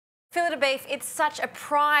Fillet of beef, it's such a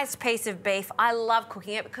prized piece of beef. I love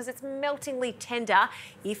cooking it because it's meltingly tender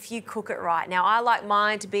if you cook it right. Now, I like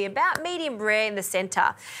mine to be about medium rare in the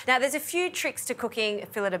centre. Now, there's a few tricks to cooking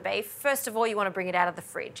fillet of beef. First of all, you want to bring it out of the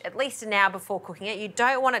fridge, at least an hour before cooking it. You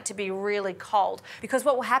don't want it to be really cold because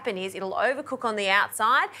what will happen is it'll overcook on the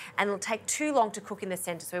outside and it'll take too long to cook in the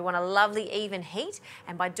centre. So we want a lovely even heat,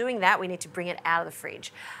 and by doing that, we need to bring it out of the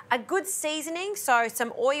fridge. A good seasoning, so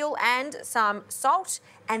some oil and some salt,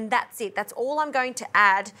 and that's it. That's all I'm going to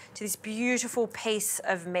add to this beautiful piece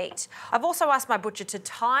of meat. I've also asked my butcher to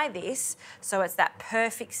tie this so it's that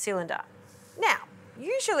perfect cylinder. Now,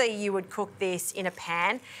 usually you would cook this in a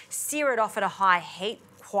pan, sear it off at a high heat,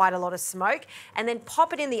 quite a lot of smoke, and then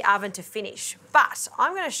pop it in the oven to finish. But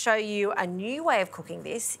I'm going to show you a new way of cooking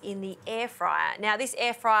this in the air fryer. Now, this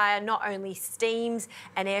air fryer not only steams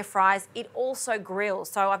and air fries, it also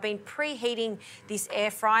grills. So I've been preheating this air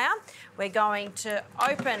fryer. We're going to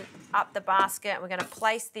open up the basket. We're going to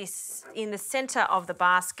place this in the center of the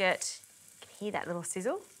basket. You can hear that little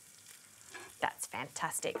sizzle? That's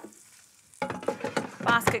fantastic.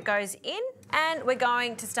 Basket goes in and we're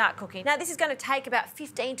going to start cooking. Now, this is going to take about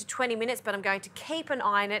 15 to 20 minutes, but I'm going to keep an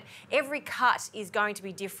eye on it. Every cut is going to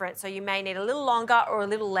be different, so you may need a little longer or a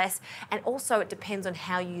little less, and also it depends on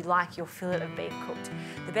how you like your fillet of beef cooked.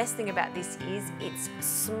 The best thing about this is it's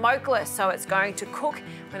smokeless, so it's going to cook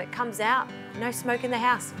when it comes out. No smoke in the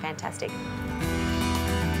house. Fantastic.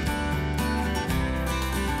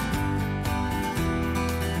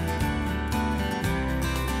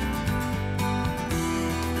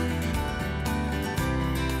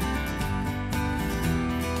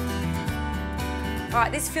 All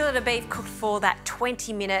right, this fillet of beef cooked for that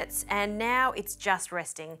 20 minutes and now it's just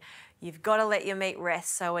resting. You've got to let your meat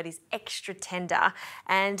rest so it is extra tender.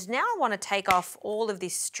 And now I want to take off all of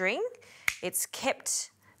this string. It's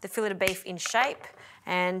kept the fillet of beef in shape,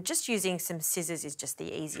 and just using some scissors is just the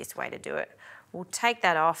easiest way to do it. We'll take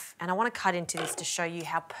that off, and I want to cut into this to show you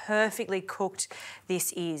how perfectly cooked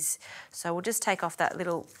this is. So we'll just take off that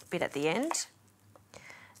little bit at the end.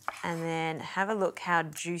 And then have a look how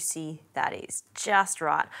juicy that is, just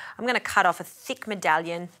right. I'm going to cut off a thick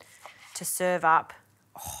medallion to serve up.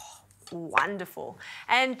 Oh, wonderful.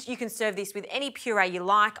 And you can serve this with any puree you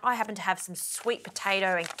like. I happen to have some sweet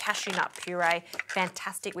potato and cashew nut puree,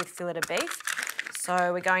 fantastic with fillet of beef.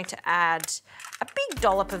 So we're going to add a big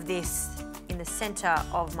dollop of this in the centre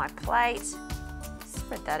of my plate.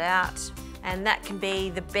 Spread that out, and that can be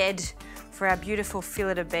the bed for our beautiful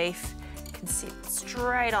fillet of beef. Can sit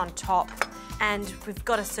straight on top, and we've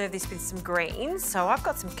got to serve this with some greens. So I've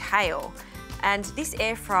got some kale, and this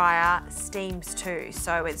air fryer steams too,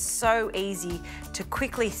 so it's so easy to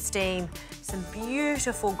quickly steam some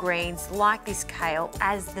beautiful greens like this kale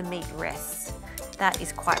as the meat rests. That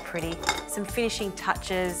is quite pretty. Some finishing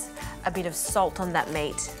touches, a bit of salt on that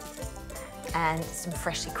meat, and some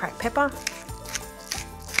freshly cracked pepper.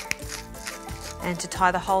 And to tie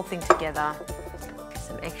the whole thing together,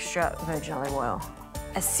 some extra virgin olive oil.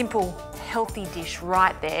 A simple, healthy dish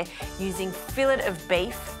right there using fillet of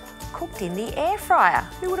beef cooked in the air fryer.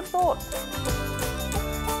 Who would have thought?